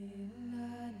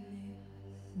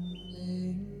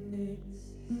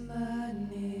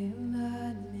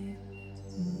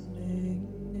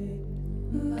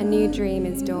dream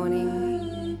is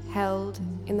dawning, held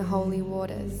in the holy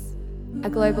waters, a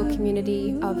global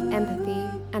community of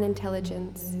empathy and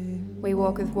intelligence. We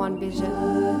walk with one vision,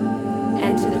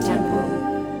 enter the temple.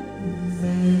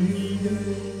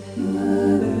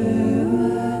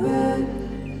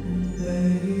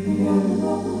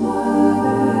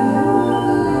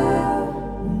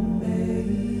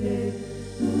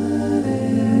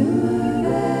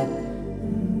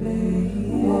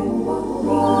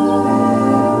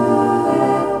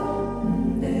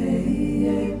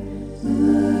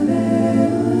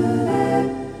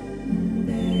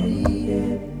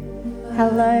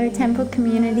 Hello Temple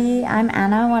community, I'm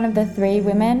Anna, one of the 3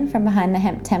 women from behind the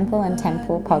Hemp Temple and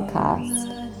Temple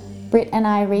podcast. Britt and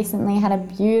I recently had a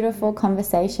beautiful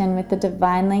conversation with the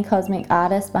divinely cosmic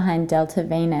artist behind Delta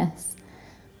Venus.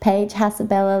 Paige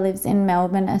Hasabella lives in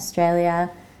Melbourne,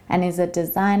 Australia, and is a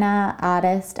designer,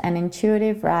 artist and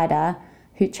intuitive writer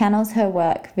who channels her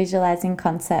work visualizing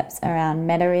concepts around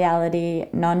meta-reality,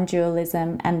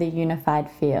 non-dualism and the unified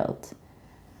field.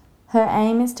 Her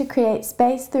aim is to create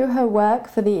space through her work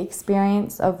for the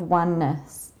experience of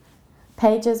oneness.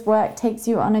 Paige's work takes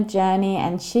you on a journey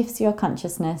and shifts your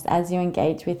consciousness as you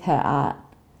engage with her art.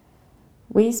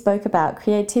 We spoke about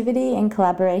creativity in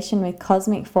collaboration with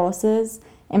cosmic forces,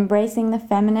 embracing the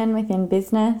feminine within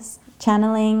business,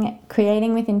 channeling,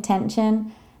 creating with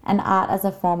intention, and art as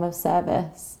a form of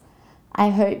service. I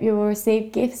hope you will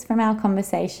receive gifts from our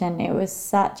conversation. It was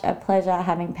such a pleasure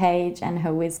having Paige and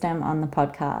her wisdom on the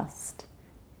podcast.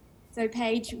 So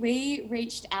Paige, we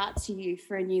reached out to you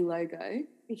for a new logo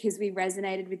because we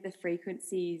resonated with the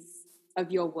frequencies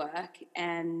of your work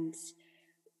and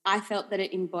I felt that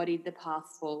it embodied the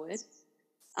path forward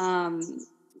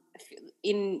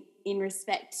in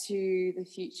respect to the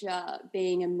future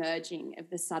being a merging of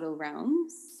the subtle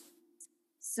realms.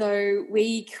 So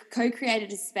we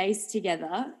co-created a space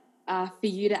together for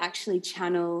you to actually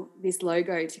channel this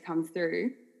logo to come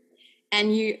through.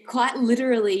 And you quite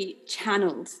literally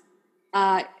channeled.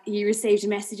 You received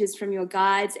messages from your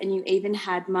guides and you even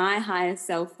had my higher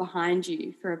self behind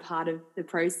you for a part of the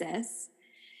process.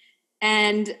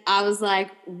 And I was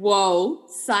like, whoa,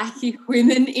 psychic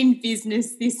women in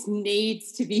business, this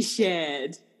needs to be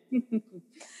shared.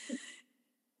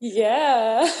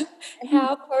 Yeah,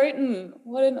 how potent.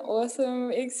 What an awesome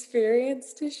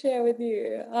experience to share with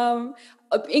you.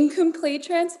 In complete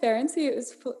transparency,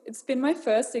 it's been my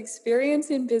first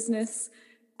experience in business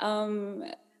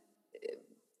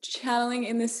channeling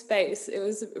in this space. It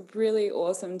was really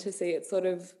awesome to see it sort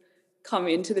of come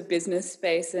into the business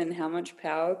space and how much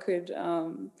power could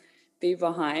be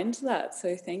behind that.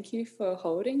 So thank you for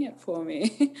holding it for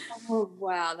me. Oh,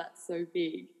 wow, that's so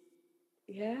big.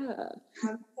 Yeah.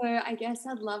 So I guess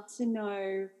I'd love to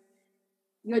know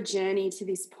your journey to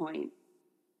this point.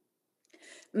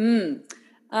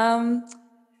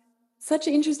 Such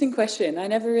an interesting question. I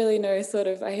never really know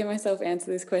I hear myself answer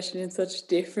this question in such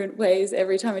different ways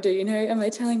every time I do. You know, am I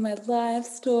telling my life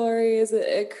story? Is it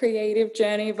a creative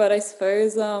journey? But I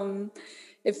suppose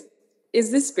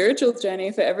is this spiritual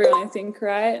journey for everyone, I think,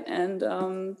 right?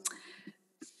 And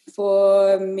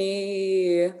for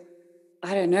me,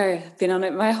 I don't know, I've been on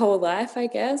it my whole life, I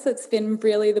guess. It's been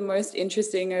really the most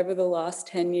interesting over the last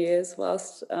 10 years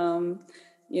whilst,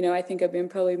 I think I've been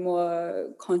probably more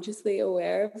consciously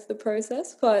aware of the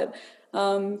process. But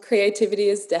creativity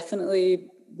has definitely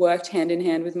worked hand in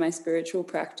hand with my spiritual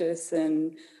practice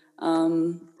and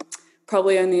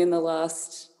probably only in the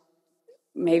last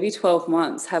maybe 12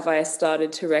 months have I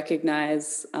started to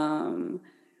recognize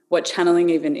what channeling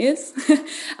even is.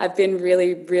 I've been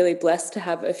really, really blessed to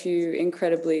have a few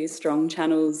incredibly strong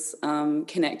channels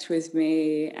connect with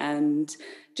me and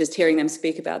just hearing them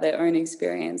speak about their own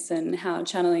experience and how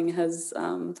channeling has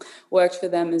worked for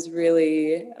them has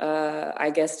really,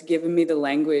 I guess, given me the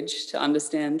language to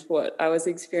understand what I was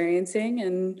experiencing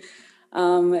and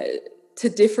to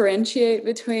differentiate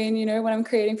between, when I'm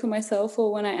creating for myself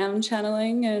or when I am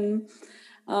channeling. And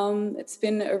it's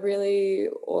been a really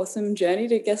awesome journey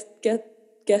to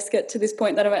get to this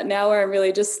point that I'm at now, where I'm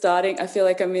really just starting. I feel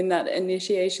like I'm in that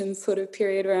initiation sort of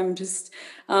period where I'm just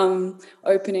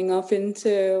opening up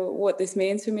into what this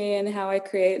means for me and how I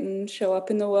create and show up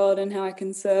in the world and how I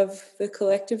can serve the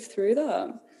collective through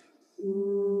that.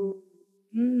 So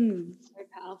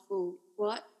powerful.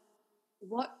 What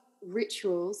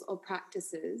rituals or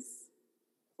practices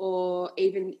or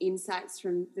even insights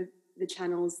from the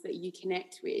channels that you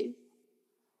connect with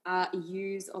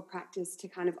use or practice to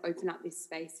kind of open up this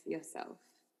space for yourself?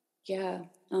 Yeah,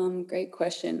 great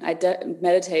question.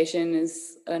 Meditation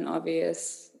is an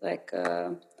obvious,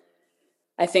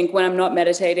 I I think when I'm not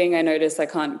meditating, I notice I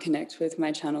can't connect with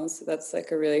my channels. So that's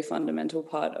like a really fundamental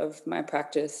part of my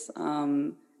practice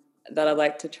that I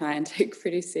like to try and take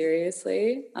pretty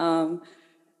seriously.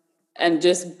 And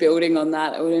just building on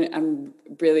that, I'm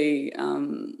really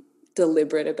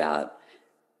deliberate about,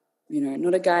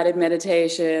 not a guided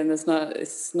meditation.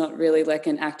 It's not really like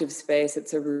an active space.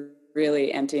 It's a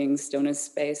really emptying stillness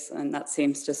space. And that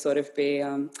seems to sort of be,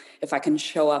 if I can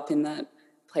show up in that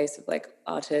place of like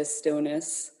utter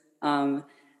stillness, then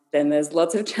there's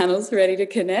lots of channels ready to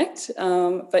connect.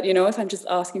 But, if I'm just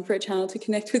asking for a channel to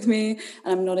connect with me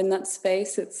and I'm not in that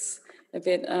space, it's a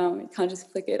bit, you can't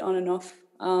just flick it on and off.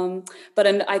 But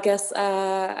I guess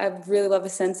I really love a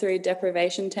sensory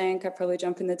deprivation tank. I probably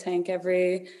jump in the tank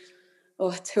every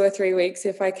 2 or 3 weeks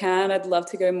if I can. I'd love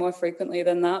to go more frequently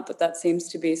than that, but that seems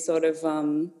to be sort of,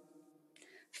 I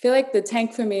feel like the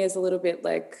tank for me is a little bit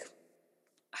like,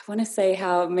 I want to say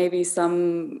how maybe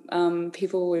some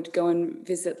people would go and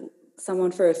visit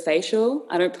someone for a facial.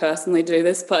 I don't personally do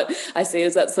this, but I see it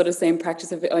as that sort of same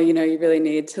practice of, you really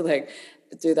need to like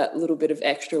do that little bit of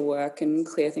extra work and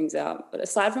clear things out. But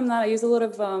aside from that, I use a lot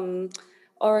of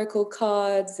oracle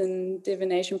cards and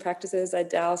divination practices. I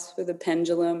douse with a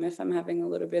pendulum if I'm having a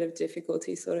little bit of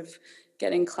difficulty sort of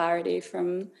getting clarity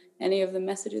from any of the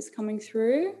messages coming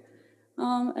through.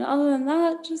 And other than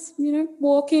that, just,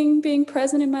 walking, being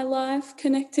present in my life,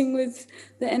 connecting with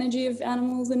the energy of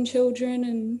animals and children,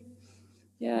 and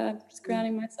just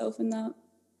grounding myself in that.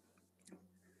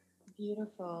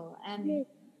 Beautiful. And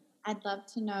I'd love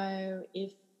to know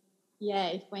if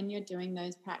when you're doing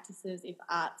those practices, if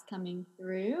art's coming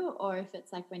through, or if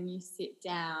it's like when you sit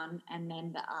down and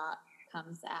then the art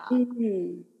comes out.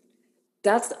 Mm-hmm.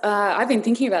 That's I've been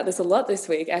thinking about this a lot this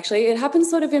week, actually. It happens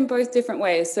sort of in both different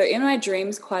ways. So in my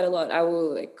dreams quite a lot, I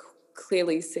will like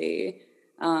clearly see,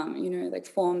 like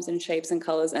forms and shapes and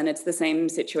colors, and it's the same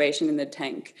situation in the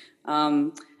tank,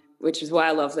 which is why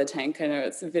I love the tank. I know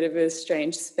it's a bit of a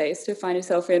strange space to find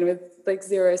yourself in with like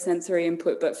zero sensory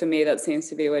input, but for me that seems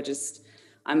to be where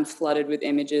I'm flooded with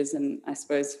images, and I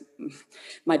suppose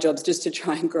my job's just to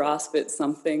try and grasp at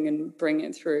something and bring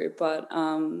it through. But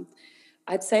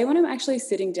I'd say when I'm actually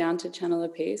sitting down to channel a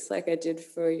piece, like I did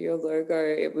for your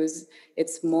logo,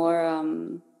 it's more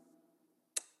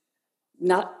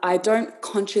I don't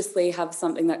consciously have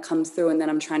something that comes through and then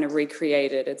I'm trying to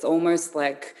recreate it. It's almost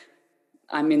like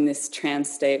I'm in this trance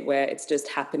state where it's just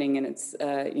happening, and it's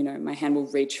my hand will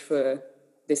reach for,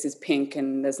 this is pink,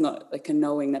 and there's not like a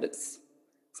knowing that it's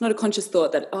not a conscious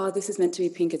thought that, this is meant to be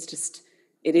pink. It's just,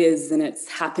 it is, and it's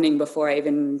happening before I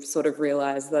even sort of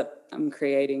realize that I'm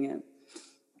creating it.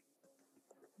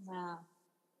 Wow.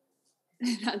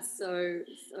 That's so,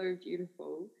 so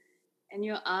beautiful. And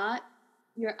your art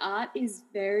is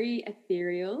very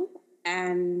ethereal,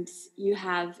 and you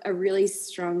have a really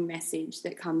strong message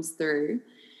that comes through.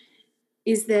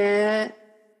 Was there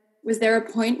a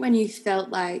point when you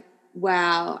felt like,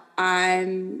 wow,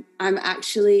 I'm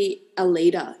actually a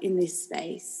leader in this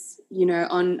space,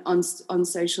 on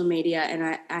social media,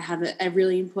 and I have a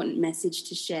really important message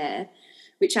to share,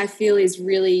 which I feel is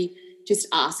really just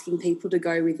asking people to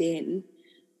go within.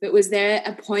 But was there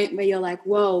a point where you're like,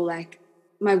 whoa, like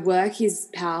my work is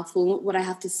powerful, what I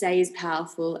have to say is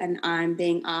powerful, and I'm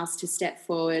being asked to step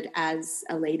forward as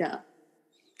a leader?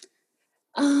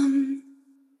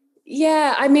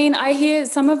 Yeah, I mean, I hear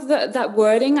some of that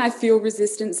wording I feel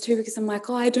resistance to, because I'm like,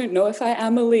 I don't know if I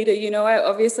am a leader. I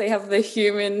obviously have the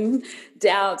human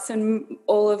doubts and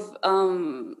all of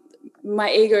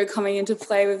my ego coming into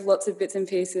play with lots of bits and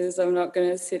pieces. I'm not going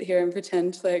to sit here and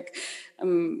pretend like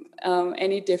I'm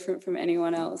any different from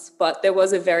anyone else. But there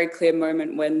was a very clear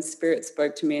moment when Spirit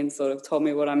spoke to me and sort of told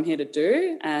me what I'm here to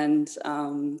do. And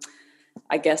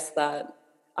I guess that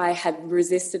I had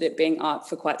resisted it being art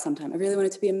for quite some time. I really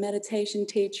wanted to be a meditation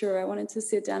teacher. I wanted to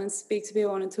sit down and speak to people.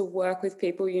 I wanted to work with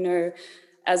people,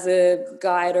 as a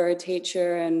guide or a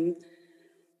teacher. And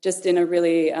just in a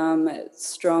really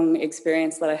strong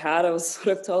experience that I had, I was sort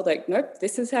of told, like, nope,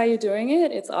 this is how you're doing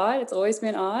it. It's art. It's always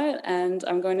been art. And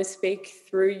I'm going to speak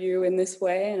through you in this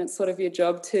way. And it's sort of your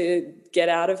job to get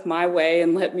out of my way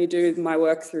and let me do my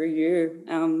work through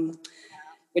you.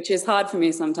 Which is hard for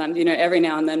me sometimes. Every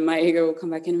now and then my ego will come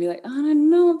back in and be like, I don't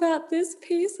know about this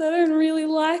piece. I don't really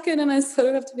like it. And I sort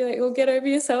of have to be like, well, get over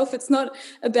yourself. It's not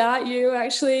about you.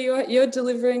 Actually, you're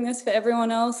delivering this for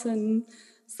everyone else, and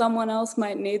someone else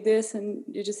might need this, and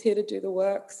you're just here to do the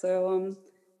work. So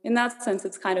in that sense,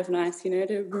 it's kind of nice,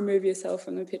 to remove yourself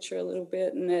from the picture a little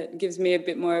bit, and it gives me a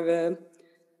bit more of a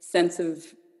sense of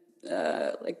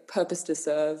like purpose to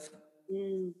serve.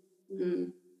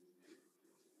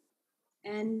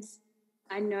 And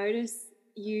I notice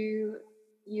you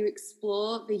you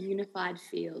explore the unified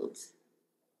field.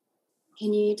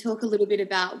 Can you talk a little bit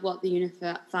about what the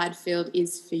unified field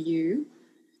is for you?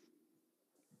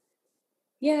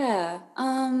 Yeah.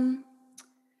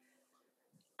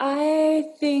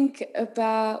 I think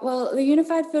about, well, the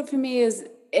unified field for me is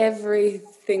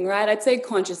everything, right? I'd say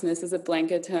consciousness is a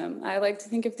blanket term. I like to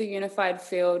think of the unified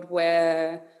field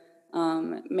where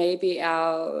maybe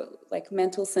our like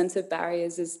mental sense of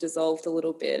barriers is dissolved a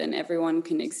little bit and everyone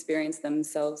can experience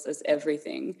themselves as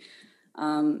everything.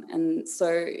 And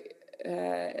so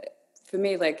for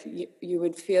me, like you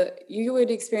would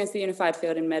experience the unified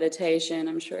field in meditation.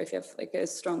 I'm sure if you have like a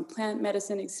strong plant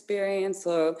medicine experience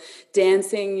or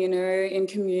dancing, you know, in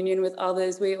communion with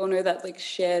others, we all know that like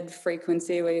shared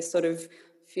frequency where you're sort of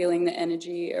feeling the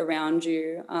energy around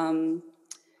you.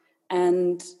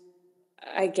 And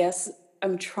I guess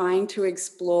I'm trying to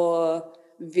explore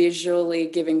visually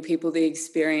giving people the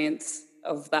experience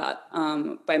of that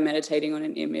by meditating on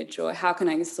an image, or how can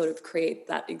I sort of create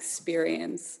that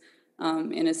experience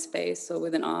in a space or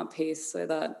with an art piece so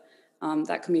that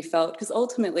that can be felt. Because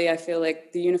ultimately I feel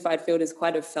like the unified field is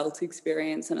quite a felt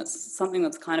experience, and it's something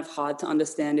that's kind of hard to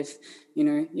understand if, you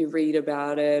know, you read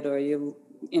about it or you're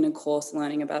in a course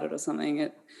learning about it or something.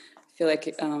 I feel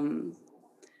like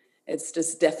it's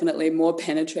just definitely more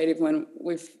penetrative when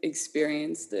we've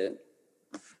experienced it.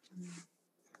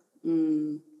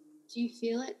 Do you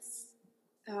feel it's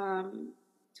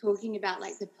talking about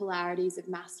like the polarities of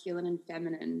masculine and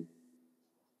feminine?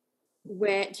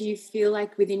 Where do you feel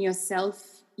like within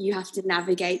yourself you have to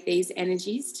navigate these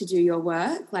energies to do your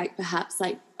work? Like perhaps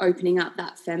like opening up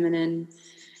that feminine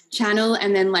channel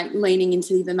and then like leaning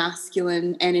into the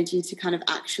masculine energy to kind of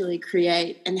actually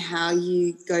create, and how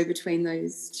you go between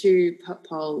those two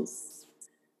poles?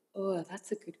 Oh,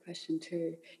 that's a good question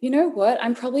too. You know what?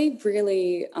 I'm probably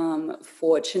really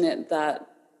fortunate that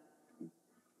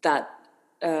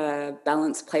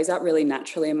balance plays out really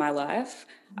naturally in my life.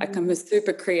 I'm a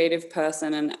super creative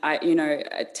person, and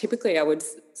typically I would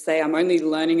say I'm only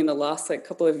learning in the last like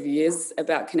couple of years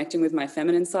about connecting with my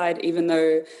feminine side, even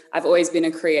though I've always been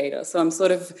a creator. So I'm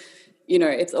sort of, you know,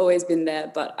 it's always been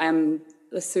there, but I'm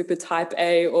a super type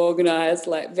A, organized,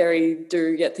 like very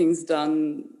do get things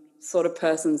done sort of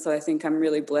person. So I think I'm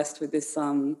really blessed with this.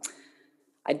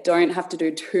 I don't have to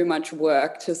do too much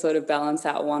work to sort of balance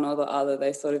out one or the other.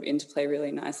 They sort of interplay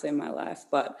really nicely in my life.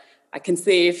 But I can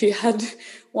see if you had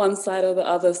one side or the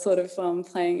other sort of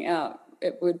playing out,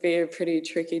 it would be a pretty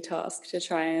tricky task to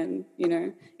try and, you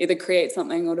know, either create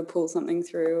something or to pull something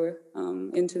through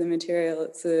into the material.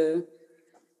 It's a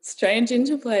strange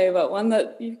interplay, but one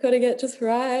that you've got to get just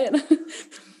right.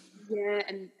 Yeah,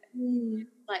 and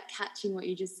like catching what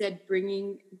you just said,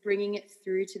 bringing it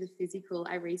through to the physical.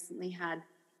 I recently had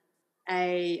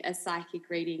a psychic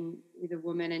reading with a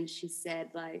woman, and she said,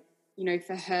 like, you know,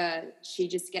 for her, she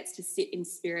just gets to sit in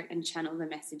spirit and channel the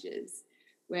messages.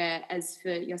 Whereas for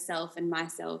yourself and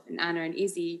myself and Anna and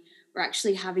Izzy, we're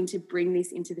actually having to bring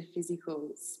this into the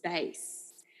physical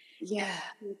space. Yeah.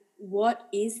 What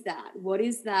is that? What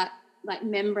is that like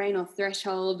membrane or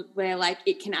threshold where like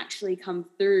it can actually come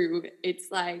through? It's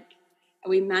like, are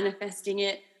we manifesting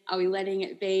it? Are we letting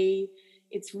it be?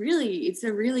 It's a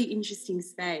really interesting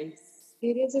space.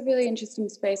 It is a really interesting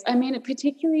space. I mean,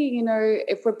 particularly, you know,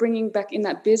 if we're bringing back in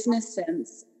that business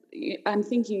sense, I'm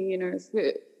thinking, you know,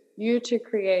 for you to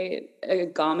create a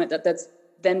garment that's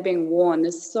then being worn,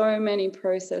 there's so many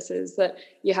processes that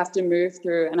you have to move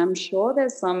through. And I'm sure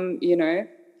there's some, you know,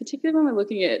 particularly when we're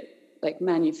looking at like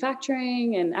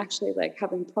manufacturing and actually like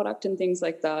having product and things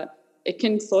like that, it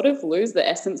can sort of lose the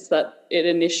essence that it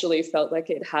initially felt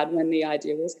like it had when the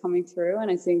idea was coming through.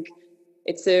 And I think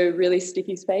it's a really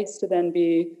sticky space to then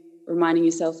be reminding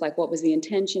yourself, like, what was the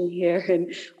intention here?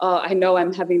 And, I know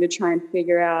I'm having to try and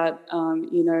figure out,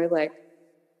 you know, like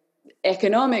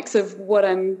economics of what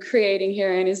I'm creating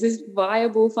here. And is this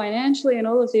viable financially, and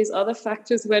all of these other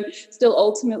factors, when still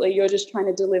ultimately you're just trying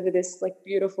to deliver this like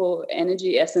beautiful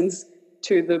energy essence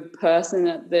to the person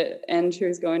at the end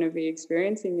who's going to be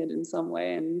experiencing it in some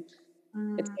way. And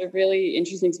it's a really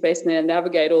interesting space to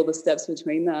navigate all the steps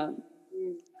between that.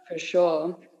 For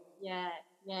sure. Yeah,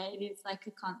 it is like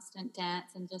a constant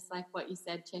dance, and just like what you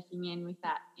said, checking in with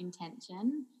that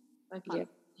intention. We're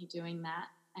constantly doing that.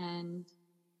 And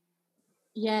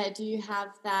yeah, do you have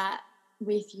that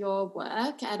with your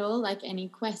work at all? Like any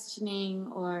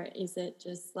questioning, or is it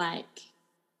just like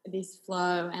this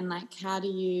flow? And like how do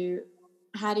you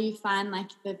find like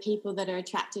the people that are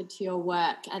attracted to your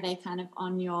work? Are they kind of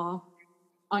on your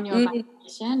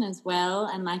vibration as well?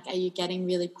 And like, are you getting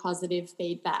really positive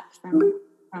feedback from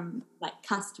like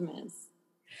customers?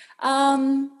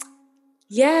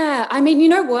 Yeah, I mean, you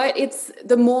know what? It's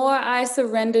the more I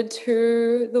surrender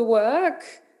to the work,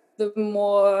 the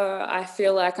more I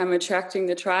feel like I'm attracting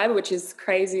the tribe, which is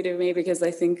crazy to me because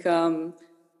I think,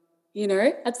 you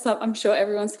know, I'm sure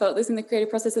everyone's felt this in the creative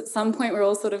process. At some point, we're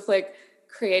all sort of like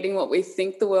creating what we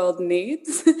think the world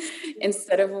needs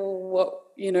instead of what,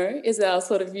 you know, is our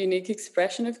sort of unique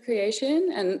expression of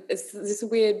creation. And it's this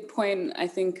weird point, I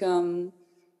think,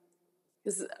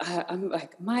 because I'm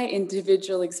like, my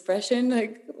individual expression,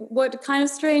 like what kind of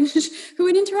strange, who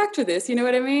would interact with this? You know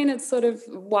what I mean? It's sort of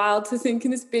wild to think in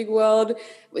this big world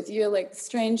with your like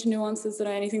strange nuances or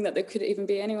anything that there could even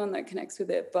be anyone that connects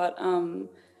with it. But I'm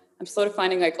sort of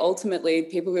finding like ultimately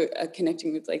people who are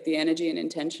connecting with like the energy and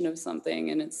intention of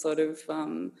something. And it's sort of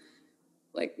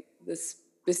like this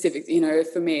specific, you know,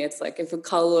 for me, it's like if a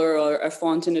color or a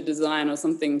font in a design or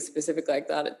something specific like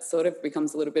that, it sort of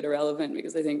becomes a little bit irrelevant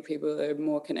because I think people are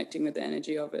more connecting with the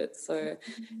energy of it. So,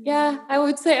 yeah, I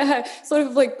would say I have sort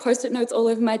of like Post-it notes all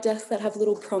over my desk that have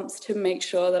little prompts to make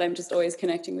sure that I'm just always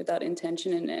connecting with that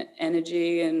intention and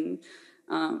energy. And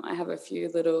I have a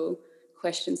few little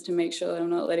questions to make sure that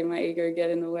I'm not letting my ego get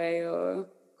in the way or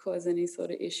cause any sort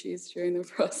of issues during the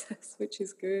process, which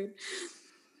is good.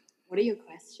 What are your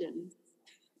questions?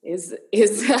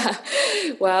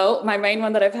 Well, my main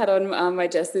one that I've had on my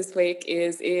desk this week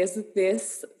is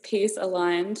this piece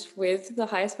aligned with the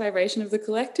highest vibration of the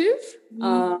collective?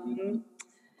 I'm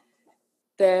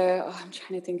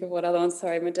trying to think of what other ones.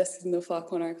 Sorry, my desk is in the far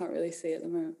corner. I can't really see at the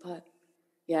moment, but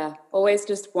yeah, always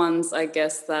just ones, I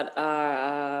guess, that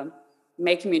are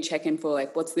making me check in for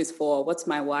like, what's this for? What's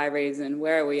my why reason?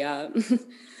 Where are we at?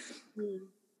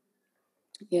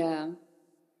 Yeah.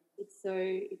 It's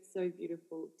so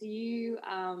beautiful. Do you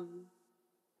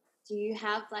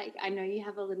have like, I know you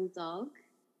have a little dog.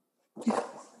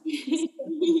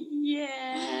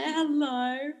 Yeah,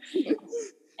 hello.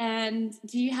 And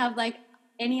do you have like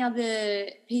any other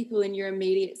people in your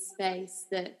immediate space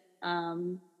that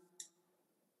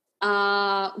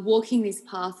are walking this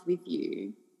path with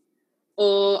you,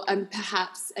 or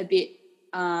perhaps a bit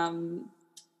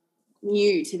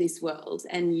new to this world,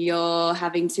 and you're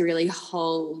having to really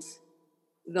hold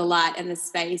the light and the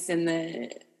space and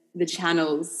the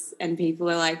channels, and people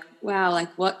are like, wow, like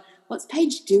what's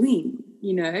Paige doing?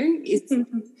 You know, is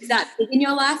that big in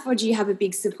your life, or do you have a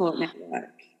big support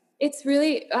network? It's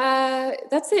really,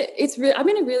 that's it. I'm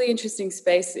in a really interesting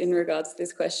space in regards to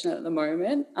this question at the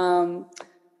moment.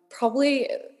 Probably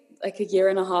like a year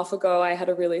and a half ago, I had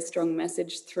a really strong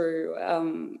message through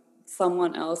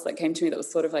someone else that came to me that was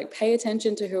sort of like, pay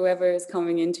attention to whoever is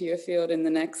coming into your field in the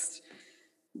next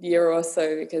year or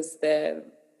so, because they're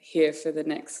here for the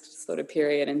next sort of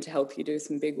period and to help you do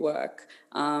some big work.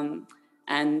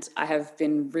 And I have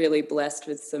been really blessed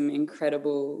with some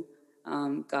incredible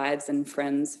guides and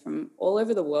friends from all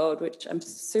over the world, which I'm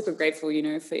super grateful, you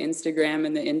know, for Instagram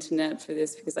and the internet for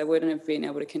this, because I wouldn't have been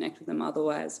able to connect with them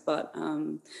otherwise. But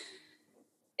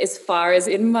as far as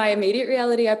in my immediate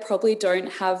reality, I probably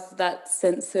don't have that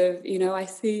sense of, you know, I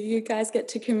see you guys get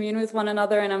to commune with one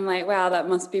another and I'm like, wow, that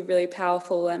must be really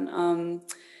powerful. And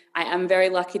I am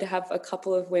very lucky to have a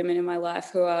couple of women in my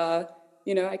life who are,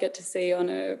 you know, I get to see on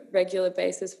a regular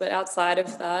basis. But outside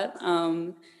of that,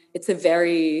 it's a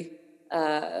very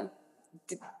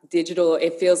digital,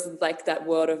 it feels like that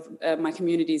world of my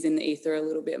community is in the ether a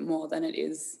little bit more than it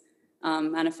is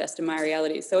manifest in my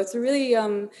reality. So it's a really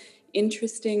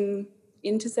interesting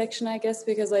intersection, I guess,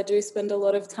 because I do spend a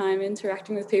lot of time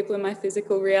interacting with people in my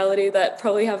physical reality that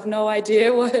probably have no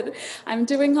idea what I'm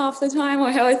doing half the time,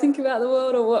 or how I think about the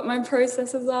world, or what my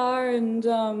processes are. And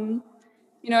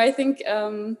you know, I think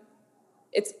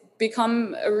it's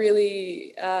become a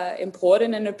really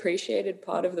important and appreciated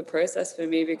part of the process for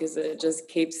me, because it just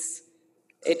keeps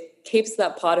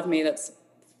that part of me that's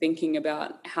thinking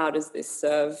about how does this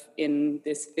serve in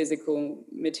this physical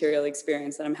material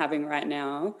experience that I'm having right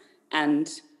now, and,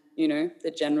 you know, the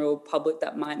general public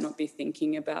that might not be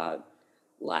thinking about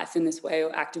life in this way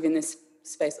or active in this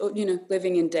space, or, you know,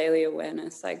 living in daily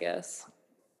awareness, I guess.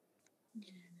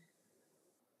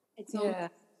 It's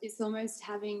almost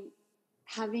having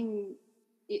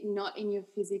it not in your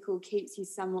physical keeps you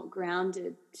somewhat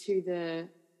grounded to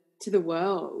the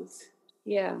world.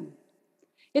 Yeah.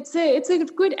 It's a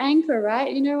good anchor, right?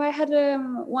 You know, I had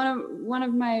one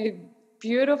of my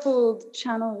beautiful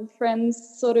channel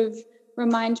friends sort of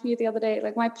remind me the other day,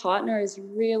 like, my partner is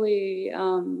really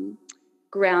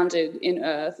grounded in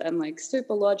earth and like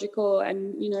super logical,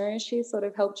 and, you know, she sort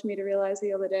of helped me to realize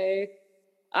the other day,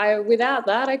 without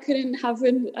that I couldn't have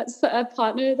a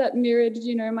partner that mirrored,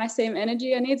 you know, my same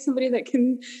energy. I need somebody that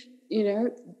can, you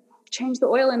know, change the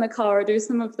oil in the car or do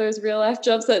some of those real life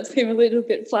jobs that seem a little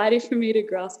bit flighty for me to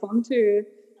grasp onto.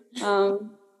 So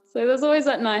there's always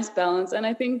that nice balance. And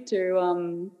I think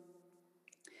too,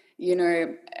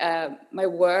 my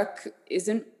work is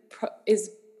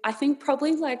I think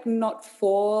probably like not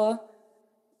for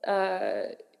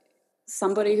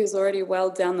somebody who's already well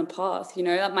down the path.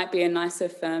 That might be a nice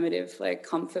affirmative like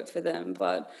comfort for them,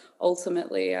 but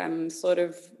ultimately I'm sort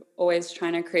of always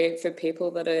trying to create for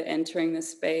people that are entering the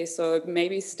space or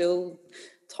maybe still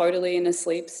totally in a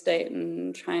sleep state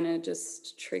and trying to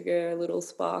just trigger a little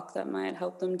spark that might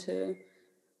help them to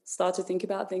start to think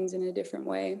about things in a different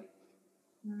way.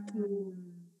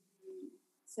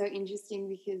 So interesting,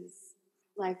 because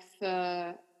like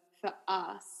for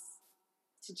us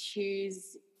to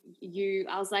choose you,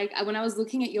 I was like, when I was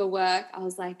looking at your work, I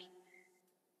was like,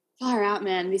 far out,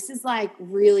 man, this is like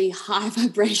really high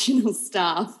vibrational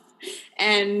stuff.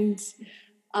 And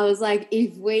I was like,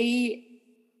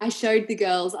 I showed the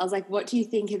girls, I was like, what do you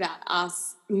think about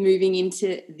us moving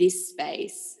into this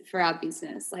space for our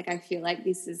business? Like, I feel like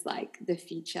this is like the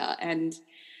future. And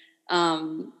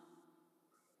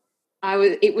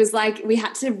it was like we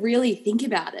had to really think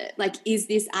about it. Like, is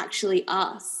this actually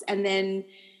us? And then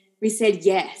we said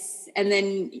yes. And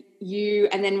then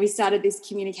we started this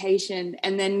communication,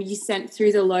 and then you sent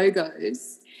through the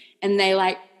logos and they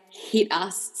like hit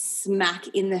us smack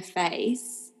in the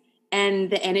face. And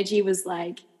the energy was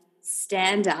like,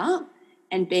 stand up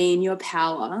and be in your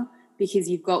power because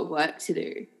you've got work to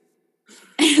do.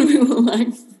 And we were like,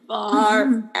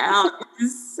 far out.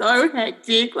 It's so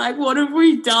hectic. Like, what have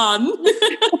we done?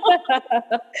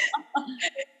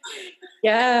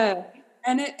 Yeah.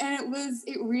 And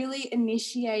it really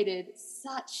initiated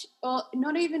such, or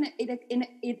not even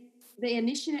the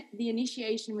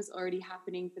initiation was already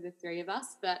happening for the three of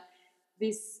us, but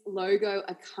this logo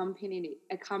accompanied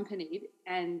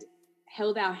and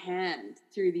held our hand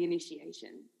through the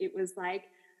initiation. It was like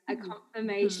a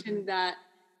confirmation that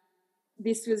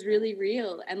this was really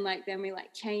real. And like then we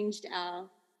like changed our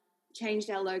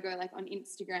logo like on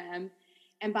Instagram,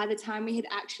 and by the time we had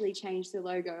actually changed the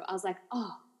logo, I was like,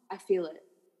 oh, I feel it.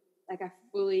 Like, I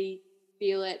fully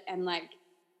feel it, and like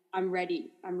I'm ready.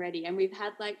 And we've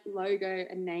had like logo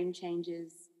and name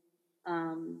changes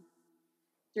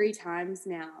 3 times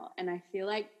now, and I feel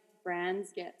like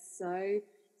brands get so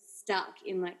stuck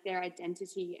in like their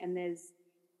identity. And there's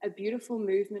a beautiful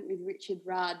movement with Richard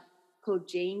Rudd called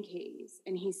Gene Keys,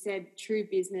 and he said true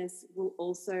business will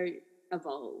also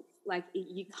evolve. Like,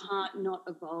 you can't not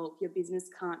evolve. Your business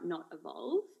can't not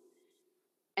evolve.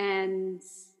 And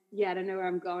yeah, I don't know where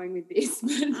I'm going with this,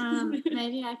 but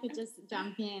maybe I could just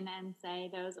jump in and say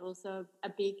there was also a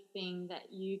big thing that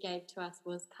you gave to us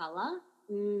was colour.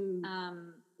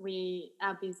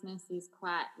 Our business is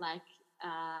quite like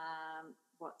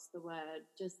what's the word?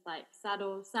 Just like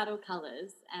subtle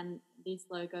colours, and this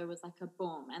logo was like a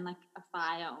boom and like a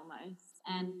fire almost.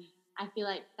 And I feel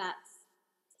like that's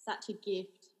such a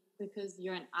gift because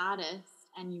you're an artist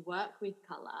and you work with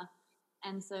colour.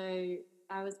 And so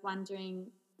I was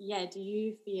wondering, do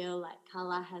you feel like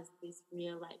colour has this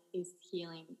real like these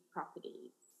healing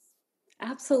properties?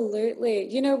 Absolutely.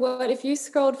 You know what? If you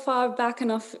scrolled far back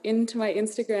enough into my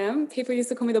Instagram, people used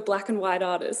to call me the black and white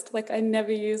artist. Like, I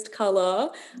never used colour.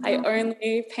 I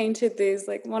only painted these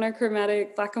like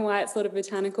monochromatic black and white sort of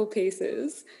botanical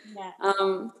pieces. Yeah.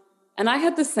 And I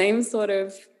had the same sort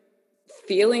of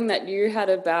feeling that you had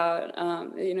about,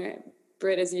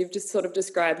 Britt, as you've just sort of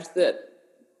described, that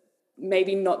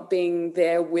maybe not being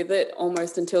there with it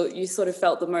almost until you sort of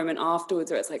felt the moment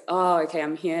afterwards where it's like, oh, okay,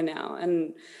 I'm here now.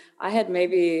 And I had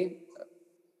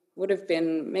would have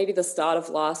been the start of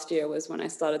last year was when I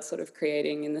started sort of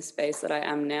creating in the space that I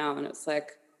am now. And it's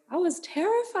like, I was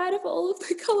terrified of all of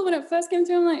the colour when it first came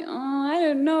through. I'm like, oh, I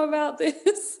don't know about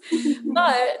this.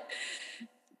 But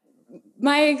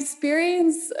my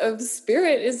experience of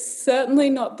spirit is certainly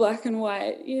not black and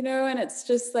white, and it's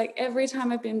just like every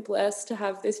time I've been blessed to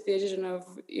have this vision of,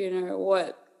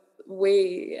 what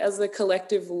we as a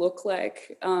collective look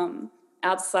like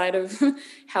outside of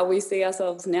how we see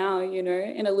ourselves now,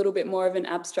 in a little bit more of an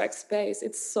abstract space.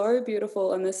 It's so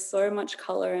beautiful, and there's so much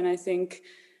color, and I think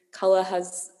color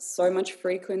has so much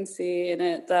frequency in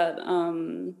it that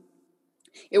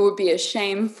it would be a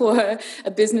shame for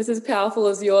a business as powerful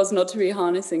as yours not to be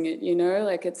harnessing it,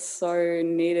 like it's so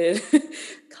needed.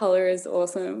 Color is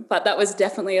awesome. But that was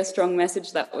definitely a strong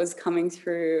message that was coming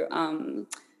through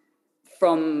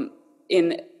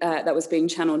that was being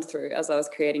channeled through as I was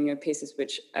creating your pieces,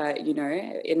 which,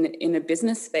 in a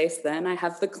business space then I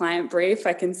have the client brief.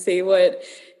 I can see what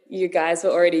you guys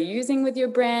were already using with your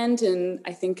brand. And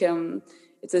I think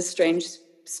it's a strange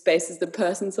space as the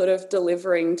person sort of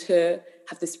delivering to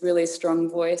have this really strong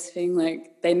voice, being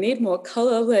like, they need more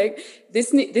color, like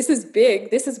this is big,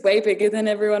 this is way bigger than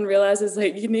everyone realizes,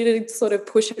 like you need to sort of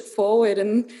push it forward.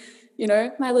 And you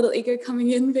know, my little ego coming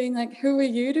in being like, who are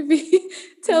you to be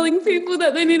telling people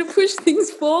that they need to push things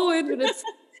forward? But it's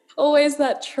always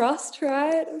that trust,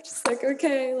 right? I'm just like,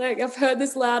 okay, like I've heard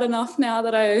this loud enough now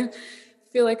that I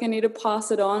feel like I need to pass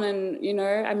it on. And, you know,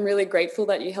 I'm really grateful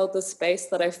that you held the space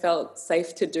that I felt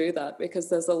safe to do that, because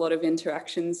there's a lot of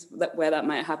interactions where that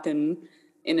might happen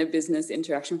in a business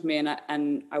interaction for me,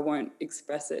 and I won't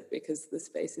express it because the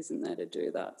space isn't there to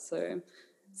do that. So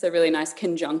it's a really nice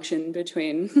conjunction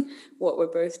between what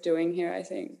we're both doing here, I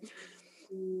think.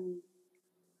 And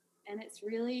it's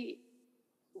really,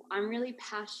 I'm really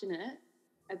passionate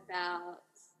about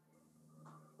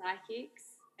psychics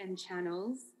and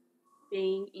channels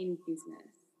being in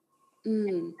business.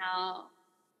 And how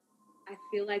I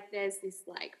feel like there's this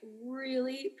like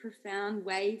really profound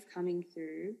wave coming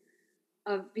through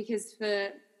because for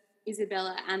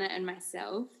Isabella, Anna and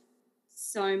myself,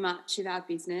 so much of our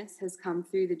business has come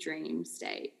through the dream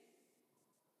state.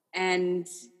 And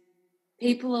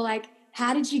people are like,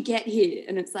 how did you get here?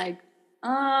 And it's like,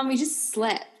 we just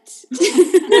slept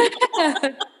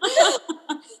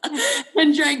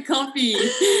and drank coffee.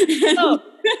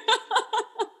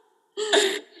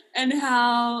 And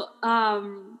how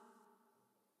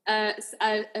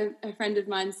a friend of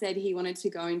mine said he wanted to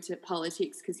go into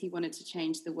politics because he wanted to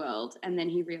change the world, and then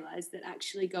he realised that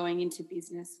actually going into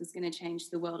business was going to change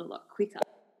the world a lot quicker.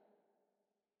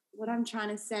 What I'm trying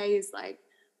to say is, like,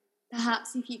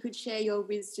 perhaps if you could share your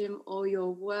wisdom or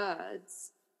your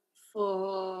words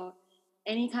for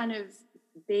any kind of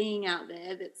being out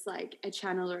there that's like a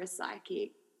channel or a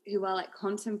psychic who are like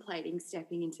contemplating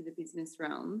stepping into the business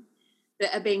realm,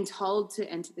 that are being told to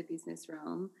enter the business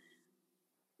realm,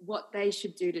 what they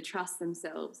should do to trust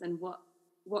themselves, and what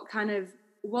kind of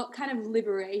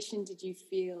liberation did you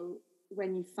feel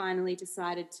when you finally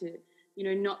decided to, you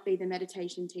know, not be the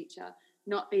meditation teacher,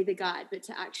 not be the guide, but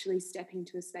to actually step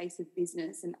into a space of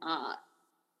business and art?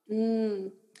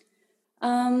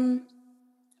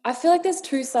 I feel like there's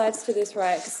two sides to this,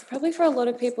 right? Because probably for a lot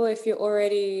of people, if you're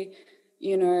already,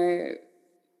 you know,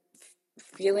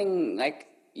 feeling like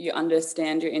you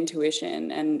understand your intuition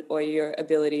and or your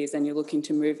abilities and you're looking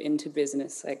to move into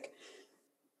business, like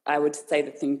I would say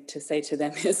the thing to say to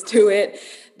them is do it.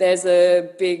 There's a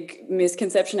big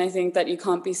misconception, I think, that you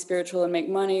can't be spiritual and make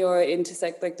money or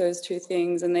intersect like those two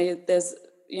things. And there's,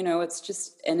 you know, it's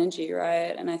just energy,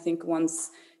 right? And I think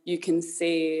once you can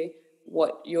see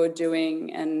what you're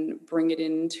doing and bring it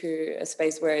into a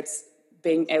space where it's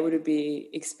being able to be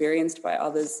experienced by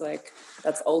others, like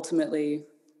that's ultimately,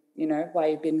 you know, why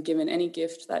you've been given any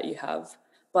gift that you have.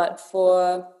 But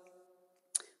for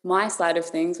my side of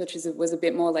things, which was a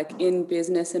bit more like in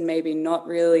business and maybe not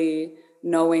really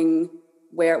knowing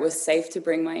where it was safe to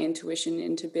bring my intuition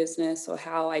into business or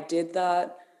how I did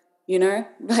that, you know,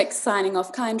 like signing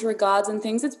off kind regards and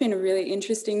things. It's been a really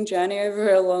interesting journey over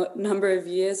a number of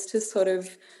years to sort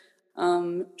of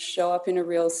show up in a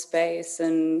real space,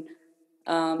 and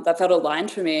that felt aligned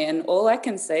for me. And all I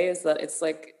can say is that it's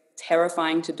like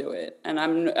terrifying to do it, and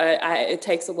it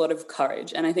takes a lot of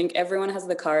courage, and I think everyone has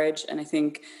the courage, and I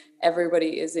think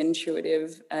everybody is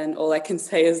intuitive, and all I can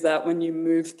say is that when you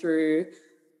move through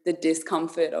the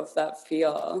discomfort of that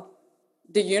fear,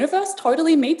 the universe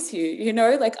totally meets you, you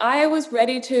know, like I was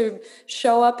ready to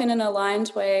show up in an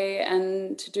aligned way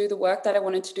and to do the work that I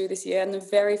wanted to do this year, and the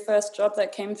very first job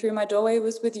that came through my doorway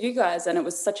was with you guys, and it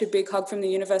was such a big hug from the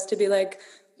universe to be like,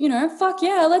 you know, fuck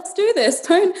yeah, let's do this.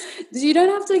 You don't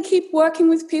have to keep working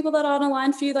with people that aren't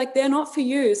aligned for you. Like, they're not for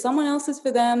you. Someone else is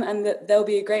for them, and they'll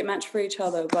be a great match for each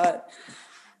other. But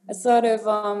it's sort of,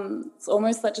 it's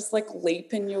almost like just like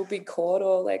leap and you'll be caught,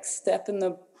 or like step and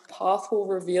the path will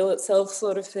reveal itself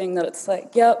sort of thing, that it's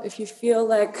like, yep, if you feel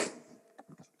like,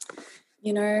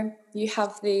 you know, you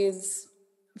have these,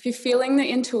 if you're feeling the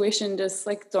intuition, just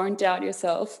like don't doubt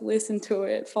yourself, listen to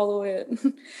it, follow it.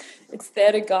 It's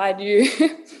there to guide you.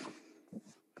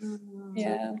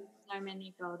 Yeah. So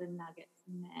many golden nuggets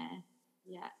in there.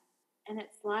 Yeah. And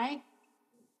it's like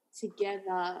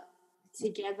Together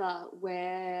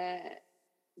we're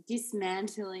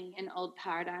dismantling an old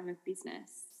paradigm of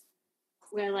business.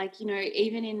 Where, like, you know,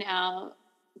 even in our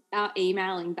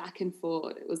emailing back and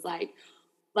forward, it was like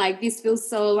this feels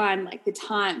so aligned, like the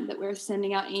time that we're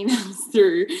sending our emails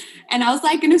through. And I was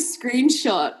like going to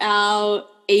screenshot our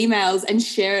emails and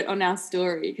share it on our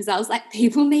story, because I was like,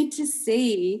 people need to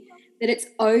see that it's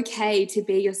okay to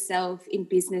be yourself in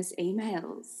business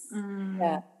emails.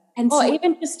 Yeah. And Or so,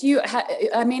 even just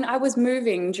I mean, I was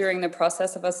moving during the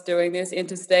process of us doing this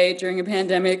interstate during a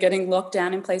pandemic, getting locked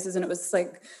down in places. And it was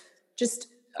like, just,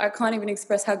 I can't even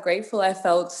express how grateful I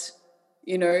felt,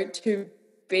 you know, to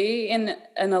be in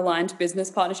an aligned business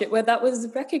partnership where that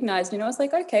was recognized. You know, it's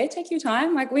like, okay, take your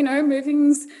time. Like, we know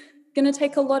moving's going to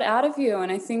take a lot out of you.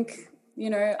 And I think, you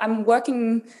know, I'm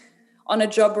working on a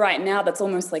job right now that's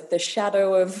almost like the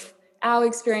shadow of our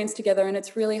experience together, and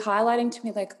it's really highlighting to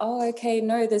me like, oh, okay,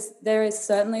 no, there is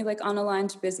certainly like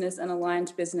unaligned business and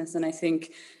aligned business. And I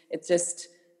think it just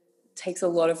takes a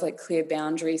lot of like clear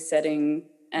boundary setting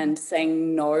and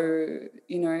saying no,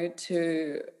 you know,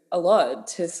 to a lot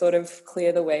to sort of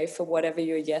clear the way for whatever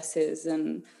your yes is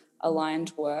and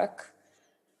aligned work.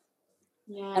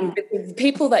 Yeah. And with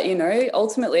people that, you know,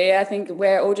 ultimately I think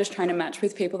we're all just trying to match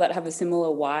with people that have a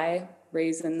similar why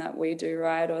reason that we do,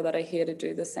 right? Or that are here to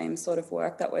do the same sort of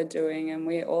work that we're doing. And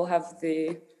we all have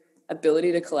the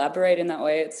ability to collaborate in that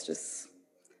way. It's just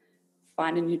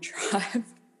finding your tribe.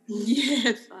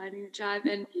 Yeah, finding a tribe,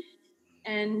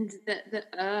 and the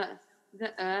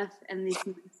earth and this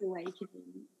mass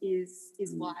awakening is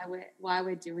why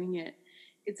we're doing it.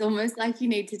 It's almost like you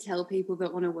need to tell people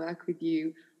that want to work with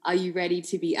you, are you ready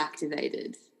to be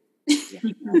activated?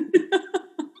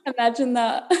 Imagine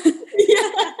that.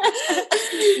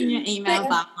 In your email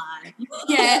line.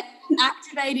 yeah,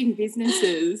 activating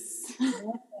businesses.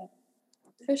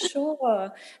 For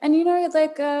sure. And, you know,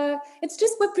 like, it's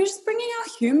just, we're just bringing our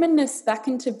humanness back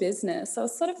into business. I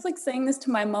was sort of like saying this to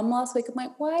my mum last week. I'm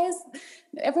like, why is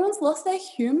everyone's lost their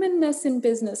humanness in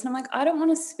business? And I'm like, I don't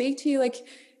want to speak to you like,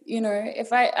 you know,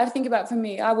 if I think about, for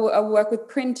me, I work with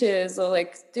printers or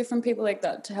like different people like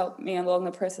that to help me along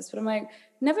the process. But I'm like,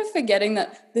 never forgetting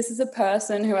that this is a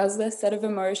person who has their set of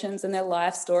emotions and their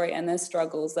life story and their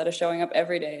struggles that are showing up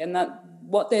every day, and that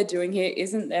what they're doing here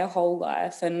isn't their whole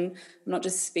life. And I'm not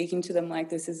just speaking to them like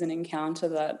this is an encounter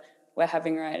that we're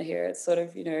having right here. It's sort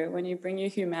of, you know, when you bring your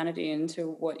humanity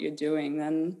into what you're doing,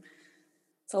 then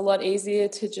it's a lot easier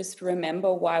to just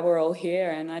remember why we're all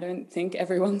here. And I don't think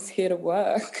everyone's here to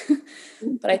work,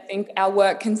 but I think our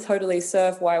work can totally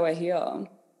serve why we're here.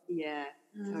 Yeah,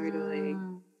 totally.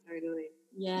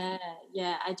 Yeah.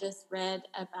 I just read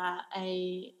about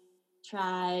a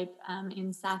tribe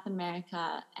in South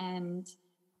America, and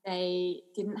they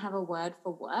didn't have a word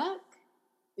for work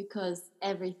because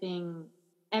everything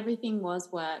was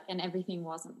work and everything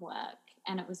wasn't work.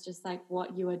 And it was just like,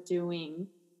 what you are doing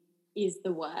is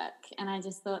the work. And I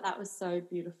just thought that was so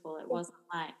beautiful. It wasn't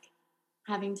like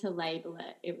having to label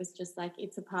it. It was just like,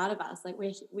 it's a part of us. Like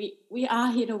we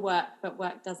are here to work, but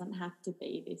work doesn't have to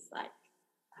be this like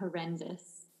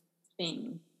horrendous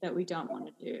thing that we don't want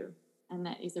to do, and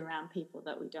that is around people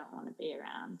that we don't want to be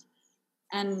around.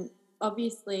 And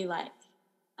obviously, like,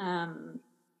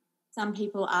 some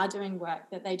people are doing work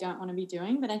that they don't want to be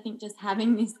doing, but I think just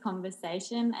having this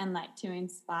conversation and like to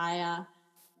inspire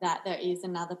that there is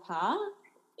another path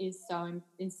is so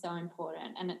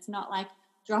important. And it's not like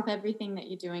drop everything that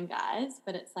you're doing, guys,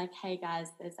 but it's like, hey guys,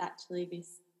 there's actually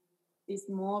this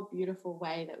more beautiful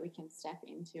way that we can step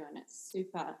into, and it's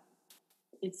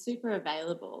super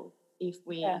available if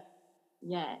we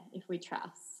if we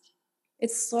trust.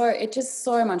 It's just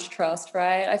so much trust,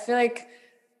 right? I feel like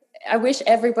I wish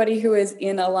everybody who is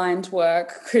in aligned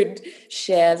work could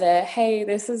share their, hey,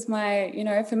 this is my, you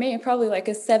know, for me, probably like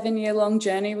a 7-year-long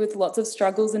journey with lots of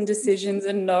struggles and decisions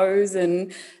and no's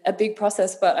and a big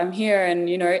process, but I'm here, and,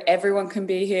 you know, everyone can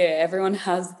be here. Everyone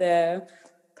has their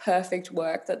perfect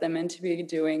work that they're meant to be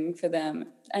doing for them.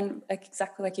 And like,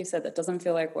 exactly like you said, that doesn't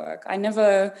feel like work. I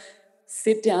never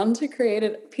sit down to create a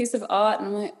piece of art and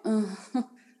I'm like, oh,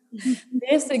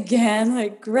 this again,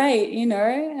 like, great, you know,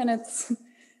 and it's,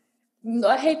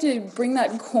 I hate to bring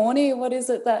that corny, what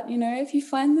is it that, you know, if you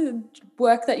find the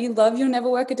work that you love, you'll never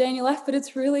work a day in your life, but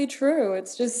it's really true.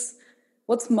 It's just,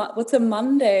 what's a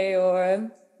Monday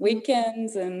or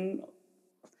weekends, and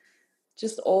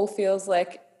just all feels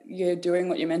like you're doing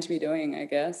what you're meant to be doing, I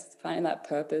guess, finding that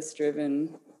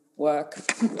purpose-driven work.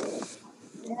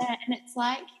 Yeah, and it's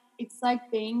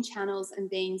like being channels and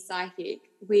being psychic.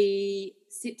 We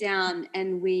sit down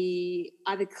and we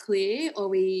either clear or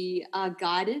we are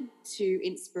guided to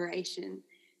inspiration.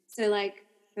 So like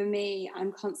for me,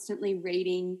 I'm constantly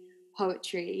reading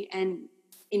poetry and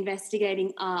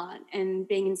investigating art and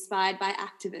being inspired by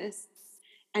activists.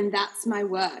 And that's my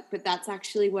work, but that's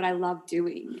actually what I love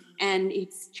doing. And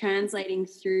it's translating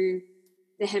through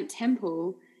the hemp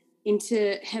temple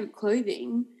into hemp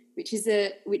clothing,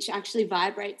 which actually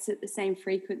vibrates at the same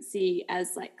frequency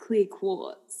as like clear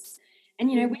quartz.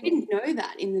 And, you know, we didn't know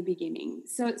that in the beginning.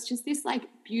 So it's just this like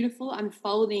beautiful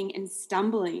unfolding and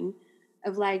stumbling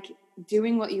of like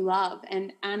doing what you love.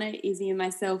 And Anna, Izzy and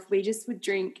myself, we just would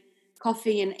drink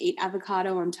coffee and eat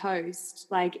avocado on toast,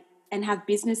 like, and have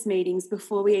business meetings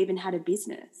before we even had a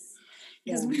business.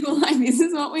 Because we were like, this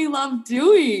is what we love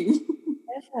doing.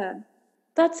 Yeah.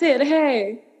 That's it.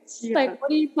 Hey, it's like, what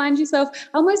do you find yourself?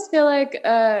 I almost feel like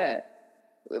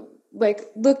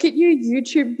look at your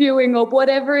YouTube viewing or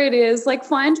whatever it is, like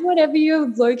find whatever you're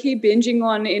low-key binging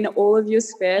on in all of your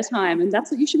spare time, and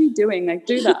that's what you should be doing. Like,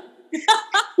 do that.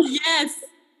 Yes.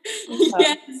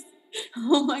 Yes.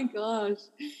 Oh my gosh.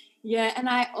 Yeah. And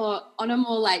on a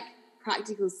more like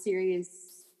practical,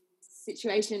 serious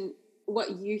situation,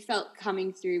 what you felt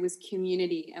coming through was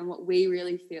community, and what we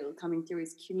really feel coming through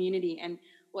is community. And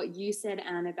what you said,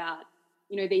 Anne, about,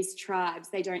 these tribes,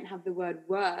 they don't have the word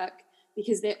work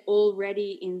because they're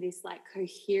already in this like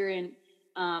coherent,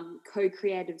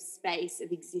 co-creative space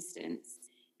of existence.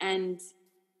 And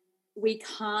we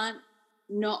can't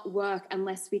not work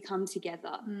unless we come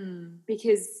together,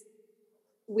 because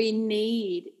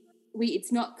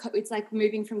it's like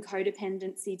moving from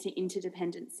codependency to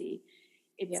interdependency.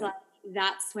 It's like,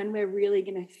 that's when we're really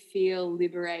going to feel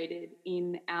liberated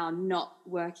in our not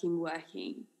working.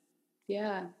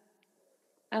 Yeah,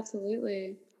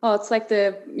 absolutely. Oh, it's like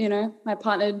my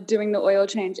partner doing the oil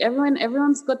change.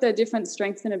 Everyone's got their different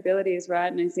strengths and abilities,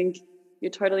 right? And I think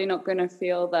you're totally not going to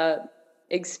feel that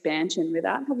expansion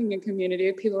without having a community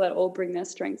of people that all bring their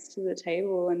strengths to the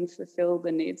table and fulfill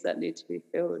the needs that need to be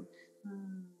filled.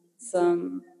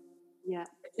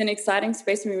 It's an exciting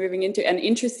space to be moving into, and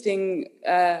interesting.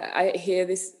 I hear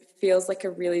this feels like a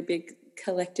really big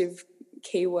collective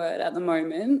keyword at the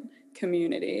moment,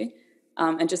 community.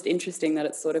 And just interesting that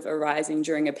it's sort of arising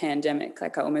during a pandemic.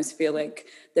 Like, I almost feel like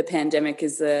the pandemic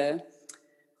is a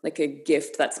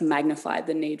gift that's magnified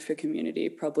the need for community,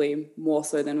 probably more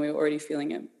so than we were already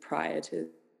feeling it prior to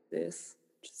this,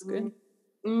 which is good.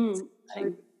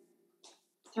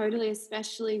 Totally,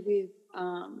 especially with,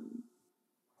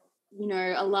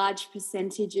 a large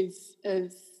percentage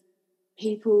of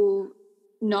people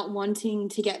not wanting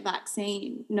to get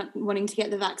not wanting to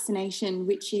get the vaccination,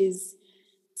 which is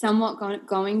somewhat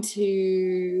going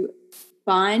to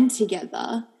bind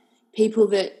together people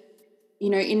that,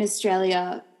 in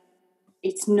Australia,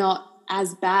 it's not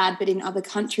as bad, but in other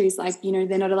countries, like,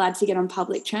 they're not allowed to get on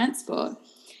public transport.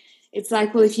 It's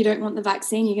like, well, if you don't want the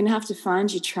vaccine, you're going to have to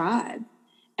find your tribe.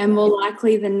 And more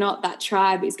likely than not, that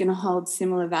tribe is going to hold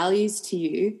similar values to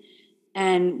you.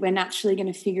 And we're naturally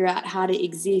going to figure out how to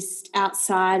exist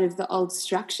outside of the old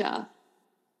structure.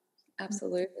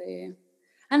 Absolutely.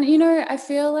 And, I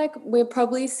feel like we're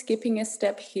probably skipping a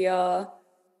step here,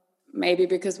 maybe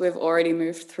because we've already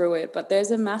moved through it, but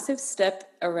there's a massive step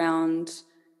around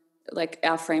like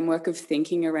our framework of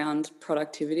thinking around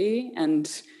productivity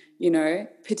and,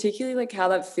 particularly like how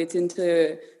that fits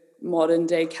into modern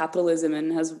day capitalism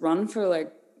and has run for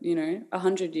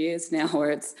 100 years now,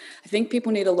 where I think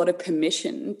people need a lot of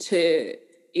permission to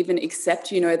even accept,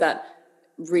 that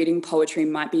reading poetry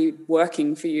might be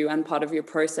working for you and part of your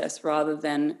process, rather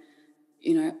than,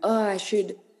 I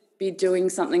should be doing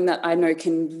something that I know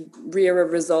can rear a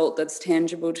result that's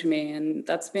tangible to me. And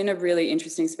that's been a really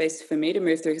interesting space for me to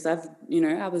move through, because I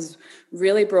was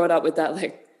really brought up with that,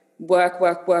 like, work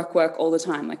all the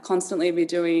time, like constantly be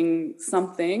doing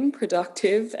something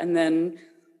productive and then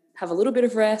have a little bit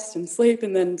of rest and sleep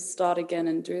and then start again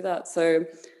and do that. So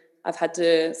I've had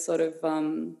to sort of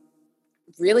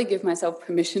really give myself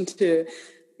permission to,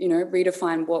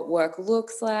 redefine what work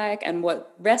looks like and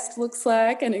what rest looks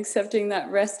like, and accepting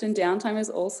that rest and downtime is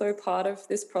also part of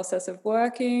this process of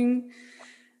working.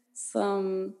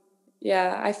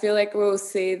 I feel like we'll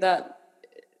see that,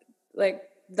 like,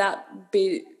 that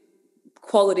be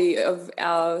quality of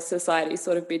our society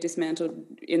sort of be dismantled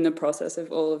in the process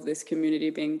of all of this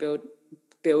community being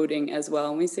building as well.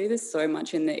 And we see this so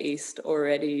much in the East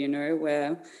already,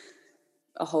 where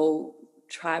a whole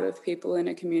tribe of people in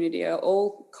a community are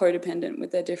all codependent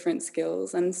with their different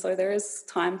skills. And so there is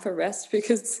time for rest,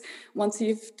 because once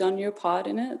you've done your part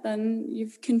in it, then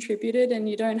you've contributed, and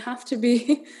you don't have to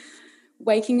be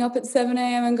waking up at 7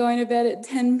 a.m. and going to bed at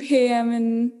 10 p.m.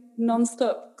 and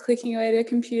nonstop clicking away at a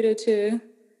computer to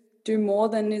do more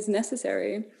than is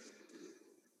necessary.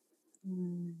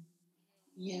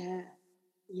 Yeah,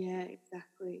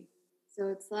 exactly. So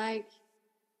it's like,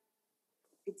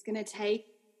 it's going to take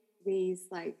these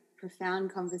like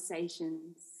profound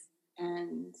conversations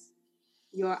and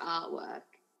your artwork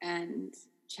and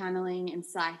channeling and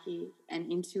psyche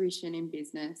and intuition in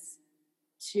business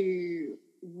to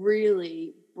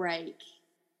really break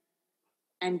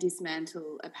and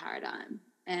dismantle a paradigm.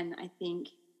 And I think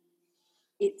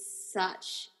it's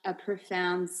such a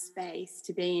profound space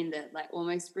to be in that like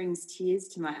almost brings tears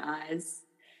to my eyes,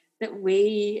 that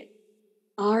we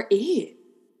are it,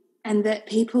 and that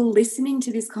people listening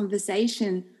to this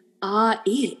conversation are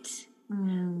it.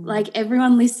 Like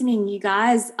everyone listening, you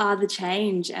guys are the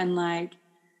change, and like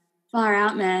far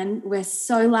out, man, we're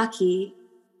so lucky.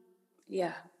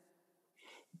 Yeah.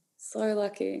 So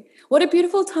lucky. What a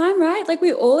beautiful time, right? Like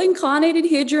we all incarnated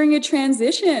here during a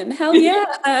transition. Hell yeah.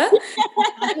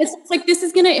 It's like this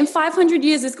is going to, in 500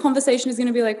 years, this conversation is going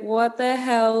to be like, what the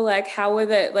hell? Like, how were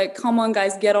they? Like, come on,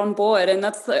 guys, get on board. And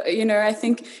that's, you know, I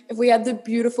think if we had the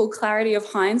beautiful clarity of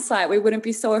hindsight, we wouldn't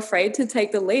be so afraid to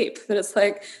take the leap. But it's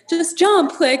like, just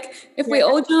jump. Like, if we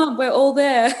all jump, we're all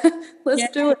there. Let's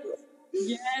do it.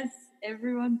 Yes,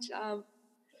 everyone jump.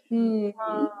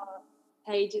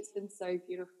 Paige, it's been so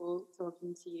beautiful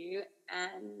talking to you.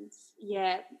 And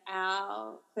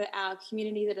for our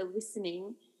community that are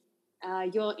listening,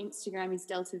 your Instagram is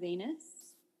Delta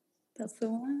Venus. That's the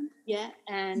one. Yeah.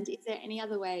 And is there any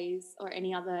other ways or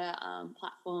any other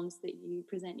platforms that you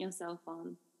present yourself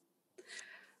on?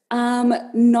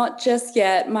 Not just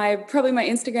yet. Probably my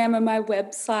Instagram and my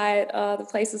website are the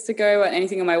places to go.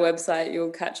 Anything on my website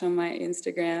you'll catch on my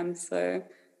Instagram. So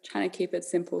trying to keep it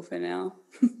simple for now.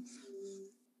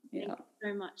 Thank you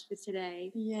so much for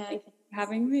today. Yeah, thanks for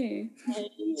having me.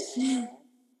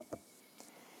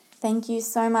 Thank you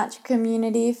so much,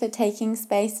 community, for taking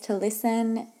space to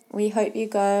listen. We hope you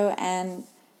go and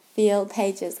feel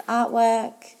Paige's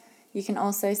artwork. You can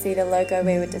also see the logo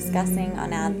we were discussing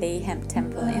on our The Hemp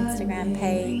Temple Instagram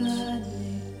page.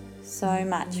 So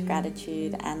much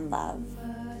gratitude and love.